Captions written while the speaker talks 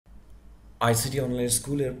ICT online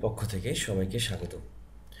স্কুলের পক্ষ থেকে সবাইকে স্বাগত।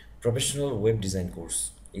 Professional web design course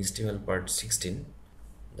HTML part 16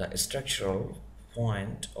 the structural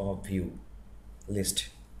point of view list.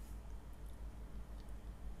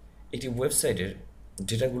 এটি ওয়েবসাইটের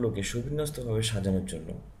ডেটাগুলোকে সুবিন্যস্তভাবে সাজানোর জন্য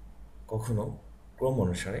কখনো ক্রম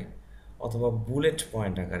অনুসারে অথবা বুলেট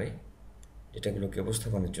পয়েন্ট আকারে ডেটাগুলোকে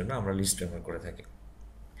উপস্থাপনের জন্য আমরা লিস্ট ব্যবহার করে থাকি।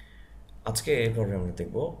 আজকে এই পর্বে আমরা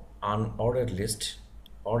দেখব unordered list,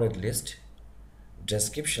 ordered list,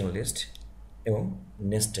 description list এবং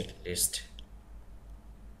নেস্টেড লিস্ট।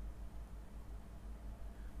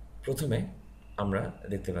 প্রথমে আমরা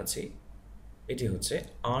দেখতে পাচ্ছি এটি হচ্ছে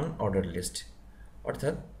আনঅর্ডার্ড লিস্ট,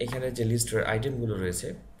 অর্থাৎ এখানে যে লিস্টের আইটেমগুলো রয়েছে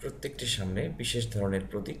প্রত্যেকটির সামনে বিশেষ ধরনের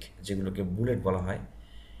প্রতীক, যেগুলোকে বুলেট বলা হয়।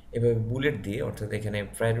 এভাবে বুলেট দিয়ে, অর্থাৎ এখানে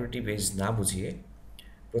প্রায়োরিটি বেস না বুঝিয়ে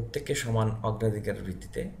প্রত্যেককে সমান অগ্রাধিকারের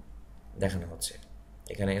ভিত্তিতে দেখানো হচ্ছে।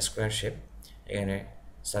 এখানে স্কোয়ার শেপ, এখানে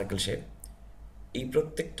সার্কেল শেপ, এই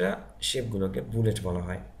প্রত্যেকটা শেপগুলোকে বুলেট বলা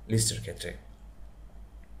হয় লিস্টের ক্ষেত্রে।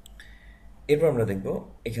 এরপর আমরা দেখব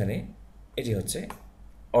এখানে এটি হচ্ছে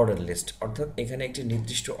অর্ডার লিস্ট, অর্থাৎ এখানে একটি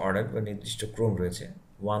নির্দিষ্ট অর্ডার বা নির্দিষ্ট ক্রম রয়েছে,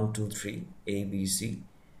 1 2 3 ABC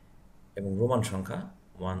এবং রোমান সংখ্যা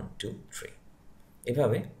 1 2 3।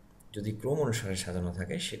 এভাবে যদি ক্রম অনুসারে সাজানো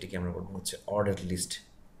থাকে সেটিকে আমরা বলবো হচ্ছে অর্ডার লিস্ট।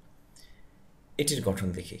 এটির গঠন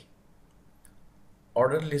দেখি।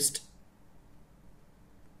 অর্ডার লিস্ট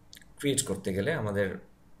ক্রিয়েট করতে গেলে আমাদের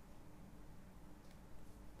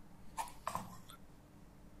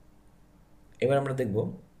এবার আমরা দেখব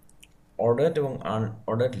অর্ডার্ড এবং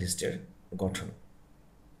আনঅর্ডার্ড লিস্টের গঠন।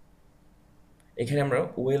 এখানে আমরা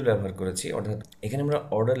ওয়েল ব্যবহার করেছি, অর্থাৎ এখানে আমরা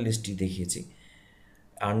অর্ডার লিস্টটি দেখিয়েছি।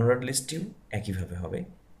 আনঅর্ডার্ড লিস্টটিও একইভাবে হবে।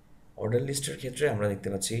 অর্ডার লিস্টের ক্ষেত্রে আমরা দেখতে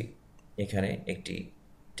পাচ্ছি এখানে একটি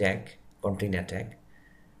ট্যাগ, কন্টেইনার ট্যাগ,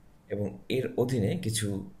 এবং এর অধীনে কিছু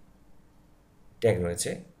ট্যাগ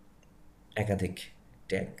রয়েছে, একাধিক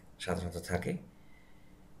ট্যাগ সাধারণত থাকে।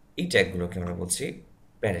 এই ট্যাগগুলোকে আমরা বলছি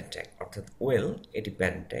প্যারেন্ট ট্যাগ, অর্থাৎ ওয়েল এটি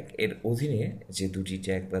প্যারেন্ট ট্যাগ। এর অধীনে যে দুটি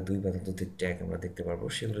ট্যাগ বা দুই বা ততোধিক ট্যাগ আমরা দেখতে পারবো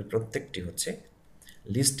সেগুলোর প্রত্যেকটি হচ্ছে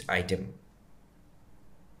লিস্ট আইটেম।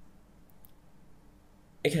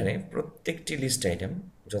 এখানে প্রত্যেকটি লিস্ট আইটেম,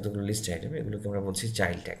 যতগুলো লিস্ট আইটেম, এগুলোকে আমরা বলছি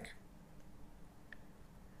চাইল্ড ট্যাগ।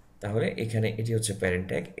 তাহলে এখানে এটি হচ্ছে প্যারেন্ট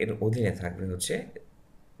ট্যাগ, এর অধীনে থাকবে হচ্ছে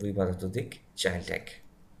দুই বা ততোধিক চাইল্ড ট্যাগ।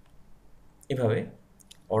 এভাবে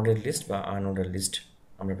অর্ডার লিস্ট বা আনঅর্ডার লিস্ট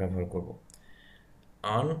আমরা ব্যবহার করব।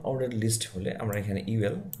 আনঅর্ডার লিস্ট হলে আমরা এখানে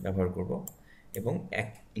ইউএল ব্যবহার করব, এবং এক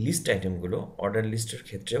লিস্ট আইটেমগুলো অর্ডার লিস্টের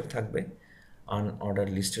ক্ষেত্রেও থাকবে, আনঅর্ডার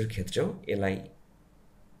লিস্টের ক্ষেত্রেও এলআই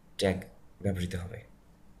ট্যাগ ব্যবহৃত হবে।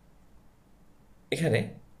 এখানে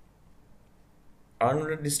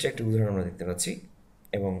আনঅর্ডার লিস্টের একটি উদাহরণ আমরা দেখতে পাচ্ছি,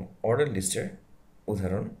 এবং অর্ডার লিস্টের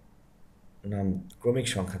উদাহরণ নাম ক্রমিক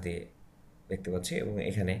সংখ্যা দিয়ে দেখতে পাচ্ছি, এবং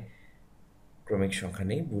এখানে ক্রমিক সংখ্যা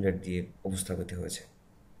নেই, বুলেট দিয়ে উপস্থাপিত হয়েছে।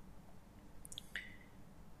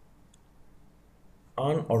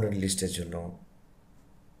 আনঅর্ডার লিস্টের জন্য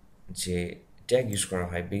যে ট্যাগ ইউজ করা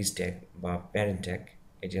হয়, বেস ট্যাগ বা প্যারেন্ট ট্যাগ,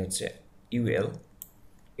 এটি হচ্ছে ইউএল।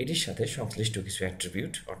 এটির সাথে সংশ্লিষ্ট কিছু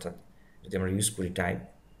অ্যাট্রিবিউট, অর্থাৎ যদি আমরা ইউজ করি টাইপ,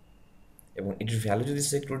 এবং এটির ভ্যালু যদি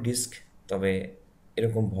সেট করি ডিস্ক, তবে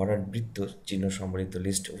এরকম ভরাট বৃত্ত চিহ্ন সম্বলিত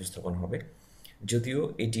লিস্ট উপস্থাপন হবে। যদিও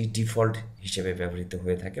এটি ডিফল্ট হিসেবে ব্যবহৃত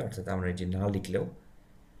হয়ে থাকে, অর্থাৎ আমরা এটি না লিখলেও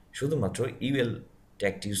শুধুমাত্র ইউএল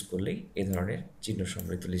ট্যাগটি ইউজ করলেই এ ধরনের চিহ্ন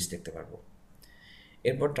সম্বলিত লিস্ট দেখতে পারবো।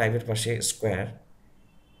 এরপর টাইপের পাশে স্কোয়ার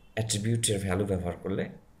অ্যাট্রিবিউটের ভ্যালু ব্যবহার করলে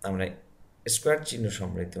আমরা স্কোয়ার চিহ্ন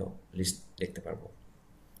সম্বলিত লিস্ট দেখতে পারবো,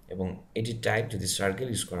 এবং এটি টাইপ যদি সার্কেল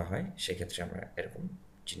ইউজ করা হয় সেক্ষেত্রে আমরা এরকম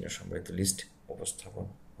চিহ্ন সম্বলিত লিস্ট উপস্থাপন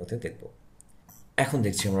হতে দেখব। এখন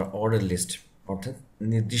দেখছি আমরা অর্ডার লিস্ট, অর্থাৎ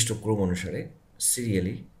নির্দিষ্ট ক্রম অনুসারে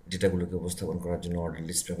সিরিয়ালি ডেটাগুলোকে উপস্থাপন করার জন্য অর্ডার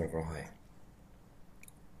লিস্ট ব্যবহার করা হয়।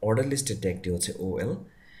 অর্ডার লিস্টের ট্যাগটি হচ্ছে ওএল,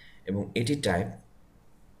 এবং এটি টাইপ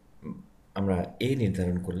আমরা এ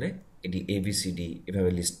নির্ধারণ করলে এটি ABCD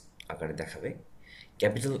এভাবে লিস্ট আকারে দেখাবে।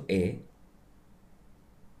 ক্যাপিটাল এ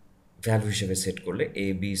ভ্যালু হিসেবে সেট করলে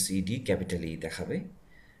ABCD ক্যাপিটাল ই দেখাবে।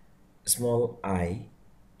 স্মল আই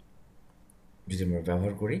যদি আমরা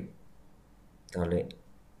ব্যবহার করি তাহলে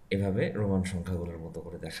এভাবে রোমান সংখ্যাগুলোর মতো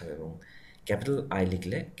করে দেখাবে, এবং ক্যাপিটাল আই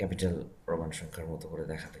লিখলে ক্যাপিটাল রোমান সংখ্যার মতো করে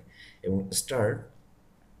দেখাবে। এবং স্টার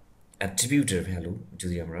অ্যাট্রিবিউটের ভ্যালু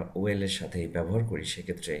যদি আমরা ওএল এর সাথে ব্যবহার করি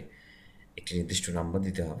সেক্ষেত্রে একটি নির্দিষ্ট নাম্বার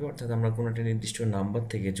দিতে হবে, অর্থাৎ আমরা কোনো একটা নির্দিষ্ট নাম্বার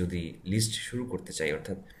থেকে যদি লিস্ট শুরু করতে চাই,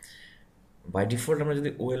 অর্থাৎ বাই ডিফল্ট আমরা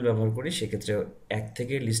যদি ওএল ব্যবহার করি সেক্ষেত্রে 1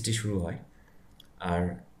 থেকে লিস্টটি শুরু হয়। আর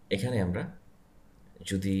এখানে আমরা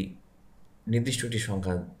যদি নির্দিষ্ট একটি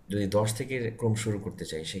সংখ্যা, যদি 10 থেকে ক্রম শুরু করতে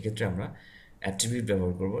চাই সেক্ষেত্রে আমরা অ্যাট্রিবিউট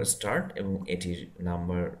ব্যবহার করব স্টার্ট, এবং এটির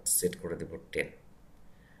নাম্বার সেট করে দেব 10।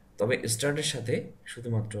 তবে স্টার্টের সাথে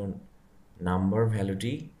শুধুমাত্র নাম্বার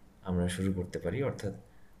ভ্যালুটি আমরা শুরু করতে পারি, অর্থাৎ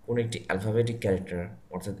কোনো একটি অ্যালফাবেটিক ক্যারেক্টার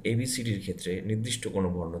অর্থাৎ এবিসিডির ক্ষেত্রে নির্দিষ্ট কোনো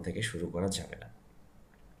বর্ণ থেকে শুরু করা যাবে না।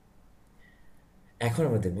 এখন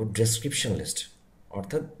আমরা দেখব ডেসক্রিপশন লিস্ট।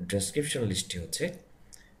 অর্থাৎ ডেসক্রিপশন লিস্টটি হচ্ছে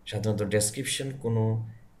সাধারণত ডেসক্রিপশন কোনো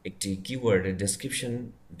একটি কিওয়ার্ডের ডেসক্রিপশন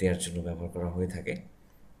দেওয়ার জন্য ব্যবহার করা হয়ে থাকে।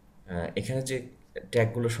 এখানে যে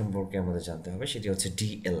ট্যাগগুলো সম্পর্কে আমাদের জানতে হবে সেটি হচ্ছে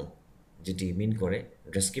ডিএল, যেটি মিন করে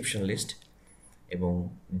ডেসক্রিপশন লিস্ট, এবং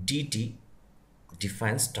ডিটি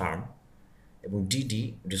ডিফাইন্স টার্ম, এবং ডিডি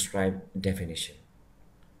ডিসক্রাইব ডেফিনিশন।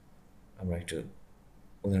 আমরা একটু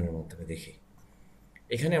উদাহরণের মাধ্যমে দেখি।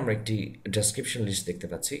 এখানে আমরা একটি ডেসক্রিপশন লিস্ট দেখতে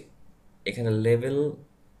পাচ্ছি। এখানে লেভেল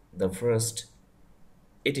দ্য ফার্স্ট,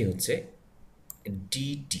 এটি হচ্ছে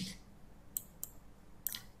ডিটি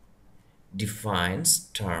ডিফাইন্স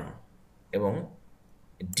টার্ম, এবং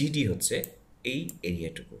ডিডি হচ্ছে এই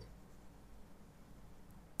এরিয়াটুকু,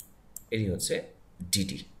 এটি হচ্ছে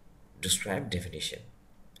ডিডি ডিসক্রাইব ডেফিনিশন।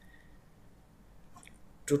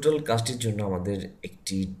 টোটাল কাজটির জন্য আমাদের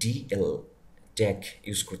একটি ডিএল ট্যাগ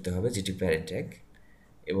ইউজ করতে হবে, যেটি প্যারেন্ট ট্যাগ,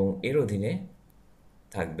 এবং এর অধীনে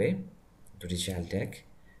থাকবে দুটি চাইল্ড ট্যাগ।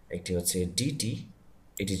 একটি হচ্ছে ডিটি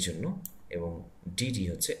এটির জন্য, এবং ডিডি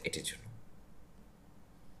হচ্ছে এটির জন্য।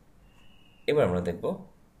 এবার আমরা দেখব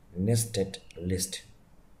নেস্টেড লিস্ট।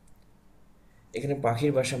 এখানে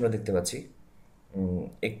পাখির বাসা আমরা দেখতে পাচ্ছি,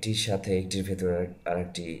 একটির সাথে একটির ভেতরে আর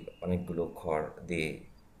একটি অনেকগুলো ঘর দিয়ে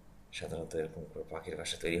সাধারণত এরকম করে পাখির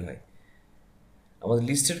বাসা তৈরি হয়। আমাদের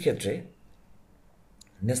লিস্টের ক্ষেত্রে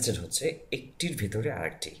নেস্টেড হচ্ছে একটির ভেতরে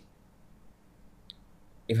আরেকটি,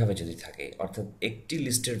 এভাবে যদি থাকে, অর্থাৎ একটি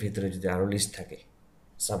লিস্টের ভেতরে যদি আরও লিস্ট থাকে,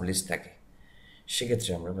 সাব লিস্ট থাকে, সেক্ষেত্রে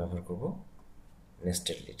আমরা ব্যবহার করব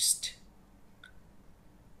নেস্টেড লিস্ট।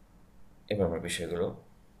 এবার আমরা বিষয়গুলো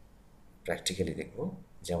প্র্যাকটিক্যালি দেখব।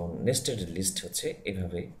 যেমন নেস্টেড লিস্ট হচ্ছে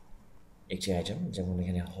এভাবে একটি আইটেম, যেমন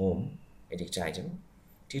এখানে হোম, এটি একটি আইটেম।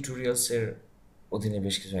 টিউটোরিয়ালসের অধীনে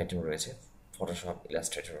বেশ কিছু আইটেম রয়েছে, ফটোশপ,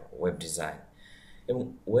 ইলাস্ট্রেটর, ওয়েব ডিজাইন, এবং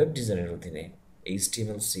ওয়েব ডিজাইনের অধীনে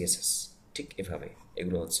HTML, CSS, ঠিক এভাবে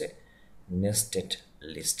এগুলো হচ্ছে নেস্টেড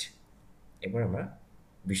লিস্ট। এবার আমরা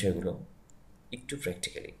বিষয়গুলো একটু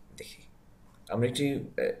প্র্যাকটিক্যালি দেখি। আমরা একটি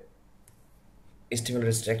HTML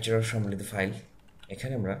স্ট্রাকচার সম্বলিত ফাইল,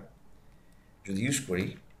 এখানে আমরা যদি ইউজ করি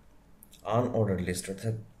আনঅর্ডার্ড লিস্ট,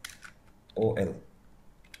 অর্থাৎ OL,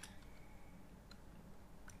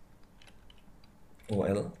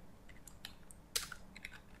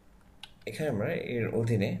 এখানে আমরা এর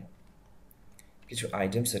অধীনে কিছু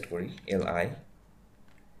আইটেম সেট করি, LI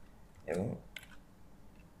এবং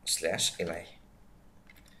 /li।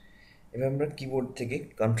 এবার আমরা কিবোর্ড থেকে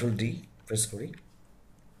Ctrl+D প্রেস করি।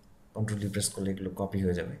 Ctrl+D প্রেস করলে এগুলো কপি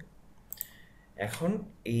হয়ে যাবে। এখন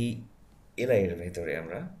এই LI এর ভেতরে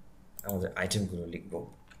আমরা আমাদের আইটেমগুলো লিখব,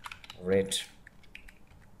 রেড,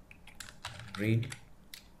 গ্রিন,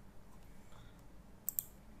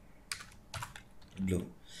 ব্লু,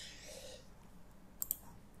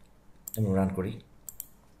 এবং রান করি।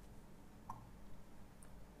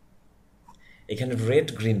 এখানে রেড,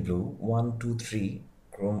 গ্রিন, ব্লু 1, 2, 3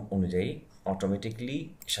 ক্রম অনুযায়ী অটোমেটিকলি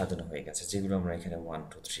সাজানো হয়ে গেছে, যেগুলো আমরা এখানে 1,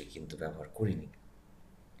 2, 3 কিন্তু ব্যবহার করিনি।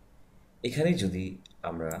 এখানে যদি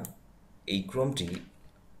আমরা এই ক্রমটি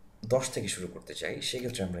 10 থেকে শুরু করতে চাই,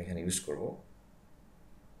 সেক্ষেত্রে আমরা এখানে ইউজ করব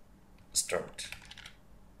স্টার্ট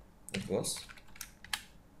ইকুয়ালস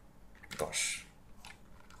 10।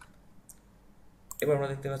 এবার আমরা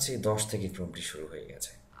দেখতে পাচ্ছি 10 থেকে ক্রমটি শুরু হয়ে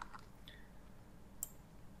গেছে।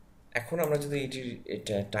 এখন আমরা যদি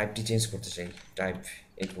এটা টাইপটি চেঞ্জ করতে চাই, টাইপ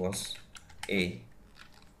ইকুয়ালস A,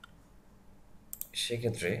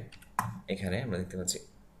 সেক্ষেত্রে এখানে আমরা দেখতে পাচ্ছি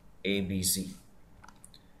ABC,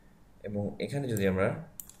 এবং এখানে যদি আমরা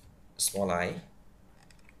স্মল i,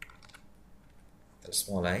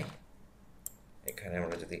 এখানে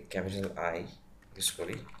আমরা যদি ক্যাপিটাল I ইউজ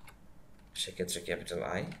করি, সেক্ষেত্রে ক্যাপিটাল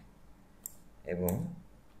I, এবং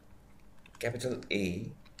ক্যাপিটাল A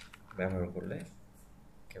ব্যবহার করলে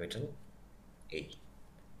ক্যাপিটাল A।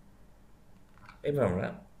 এবার আমরা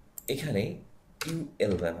এখানে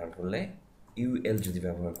UL ব্যবহার করলে, UL যদি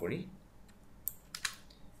ব্যবহার করি,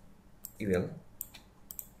 UL,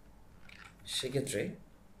 সেক্ষেত্রে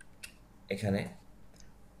এখানে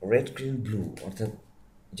রেড, গ্রিন, ব্লু, অর্থাৎ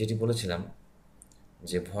যেটি বলেছিলাম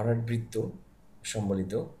যে ভরাট বৃত্ত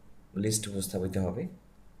সম্বলিত লিস্ট উপস্থাপিত হবে,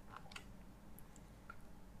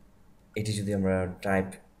 এটি যদি আমরা টাইপ,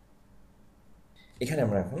 এখানে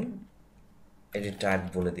আমরা এখন এটি টাইপ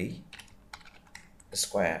বলে দিই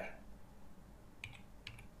স্কোয়ার,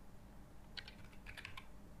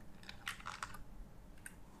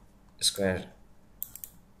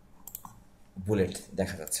 বুলেট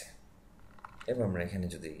দেখা যাচ্ছে। এবার আমরা এখানে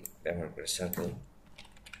যদি ব্যবহার করি সার্কেল,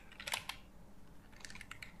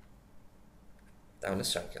 তাহলে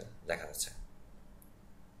সার্কেল দেখা যাচ্ছে।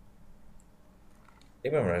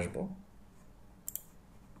 এবার আমরা আসবো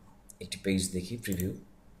একটি পেজ দেখি, প্রিভিউ।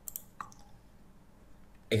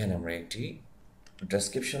 এখানে আমরা একটি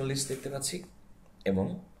ডেসক্রিপশন লিস্ট দেখতে পাচ্ছি এবং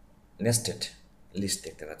নেস্টেড লিস্ট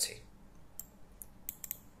দেখতে পাচ্ছি।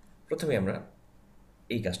 প্রথমে আমরা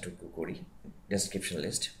এই কাজটুকু করি, ডেসক্রিপশন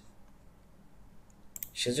লিস্ট।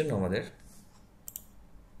 সেজন্য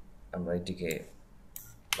আমরা এটিকে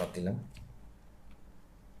বাদ দিলাম।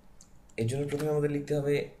 এই জন্য প্রথমে আমাদের লিখতে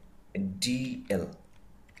হবে ডিএল,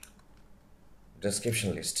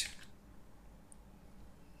 ডেসক্রিপশন লিস্ট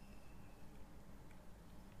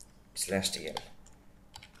 /dl।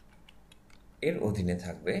 এর অধীনে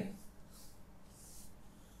থাকবে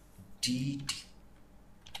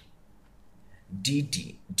ডিটি,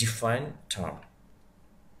 ডিফাইন টার্ম।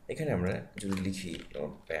 এখানে আমরা যদি লিখি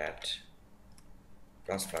নোটপ্যাড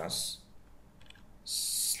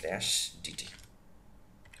 /ডিটি,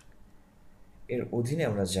 এর অধীনে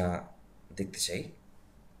আমরা যা দেখতে চাই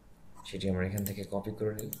সেটি আমরা এখান থেকে কপি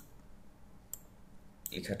করে নিই,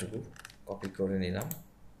 লেখাটুকু কপি করে নিলাম।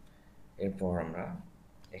 এরপর আমরা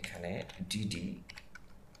এখানে ডিডি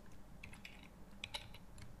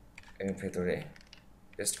এর ভেতরে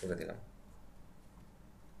পেস্ট করে দিলাম।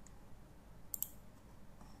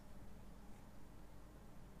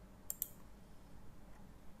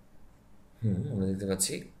 আমরা দেখতে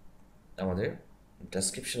পাচ্ছি আমাদের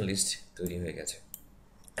ডেসক্রিপশন লিস্ট তৈরি হয়ে গেছে।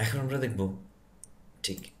 এখন আমরা দেখব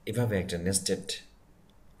ঠিক এভাবে একটা নেস্টেড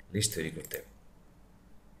লিস্ট তৈরি করতে।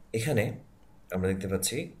 এখানে আমরা দেখতে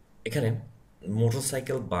পাচ্ছি এখানে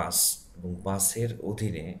মোটরসাইকেল, বাস এবং বাসের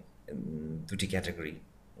অধীনে দুটি ক্যাটাগরি,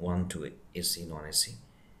 1, 2 এসি, নন এসি।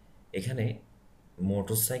 এখানে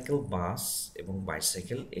মোটরসাইকেল, বাস এবং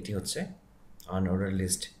বাইসাইকেল এটি হচ্ছে আনঅর্ডার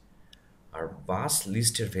লিস্ট। আর বাস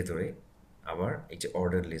লিস্টের ভেতরে আবার একটি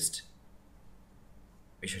অর্ডার লিস্ট,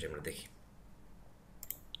 বিষয়টি আমরা দেখি।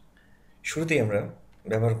 শুরুতেই আমরা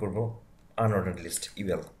ব্যবহার করব আনঅর্ডার লিস্ট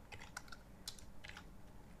ইউএল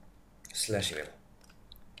 /ইউএল।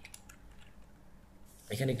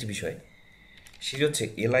 এখানে একটি বিষয়, সেটি হচ্ছে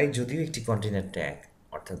এলআই যদিও একটি কন্টেইনার ট্যাগ,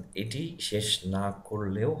 অর্থাৎ এটি শেষ না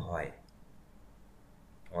করলেও হয়,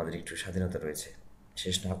 আমাদের একটু স্বাধীনতা রয়েছে,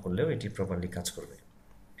 শেষ না করলেও এটি প্রপারলি কাজ করবে।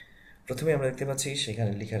 প্রথমে আমরা দেখতে পাচ্ছি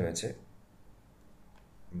সেখানে লেখা রয়েছে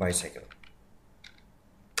বাইসাইকেল।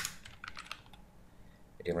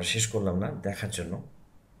 এটি আমরা শেষ করলাম না দেখার জন্য,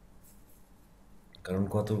 কারণ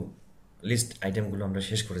কত লিস্ট আইটেমগুলো আমরা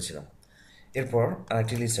শেষ করেছিলাম। এরপর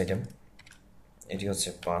আরেকটি লিস্ট আইটেম, এটি হচ্ছে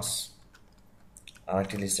বাস।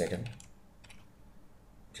 আরেকটি লিস্ট আইটেম,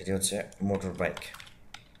 সেটি হচ্ছে মোটর বাইক।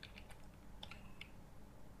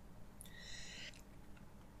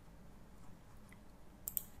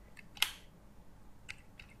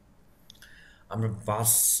 আমরা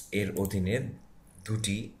বাস এর অধীনে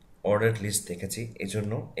দুটি অর্ডার লিস্ট দেখেছি,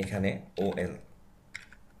 এজন্য এখানে ওএল,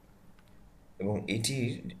 এবং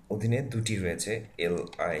এটির অধীনে দুটি রয়েছে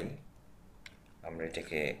এলআই। আমরা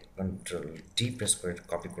এটাকে Ctrl+D প্রেস করে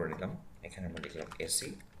কপি করে নিলাম। এখানে আমরা লিখলাম এসি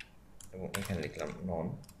এবং এখানে লিখলাম নন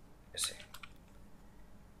এসি।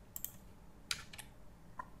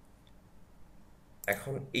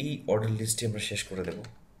 এখন এই অর্ডার লিস্টটি আমরা শেষ করে দেব।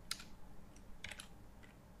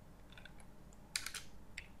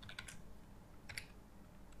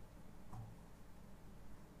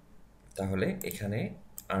 তাহলে এখানে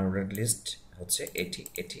আনঅর্ডার্ড লিস্ট হচ্ছে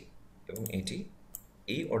এটি এবং এটি,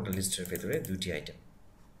 এই অর্ডার লিস্টের ভেতরে দুটি আইটেম,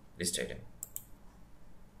 লিস্ট আইটেম।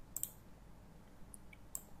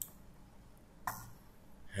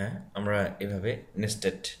 হ্যাঁ, আমরা এভাবে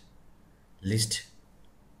নেস্টেড লিস্ট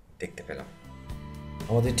দেখতে পেলাম।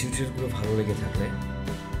 আমাদের টিউটোরিয়ালগুলো ভালো লেগে থাকলে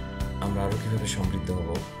আমরা আরও কীভাবে সমৃদ্ধ হব,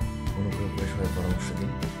 অনুগ্রহ করে সবাই পরামর্শ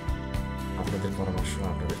দিন। আপনাদের পরামর্শ,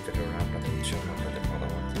 আপনাদের প্রেরণা, আপনাদের উৎসাহ, আপনাদের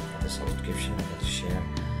মতামত, আপনাদের সাবস্ক্রিপশন, আপনাদের শেয়ার,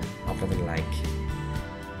 আপনাদের লাইক,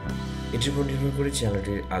 এটির উপর নির্ভর করে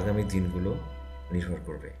চ্যানেলটির আগামী দিনগুলো নির্ভর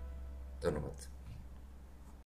করবে। ধন্যবাদ।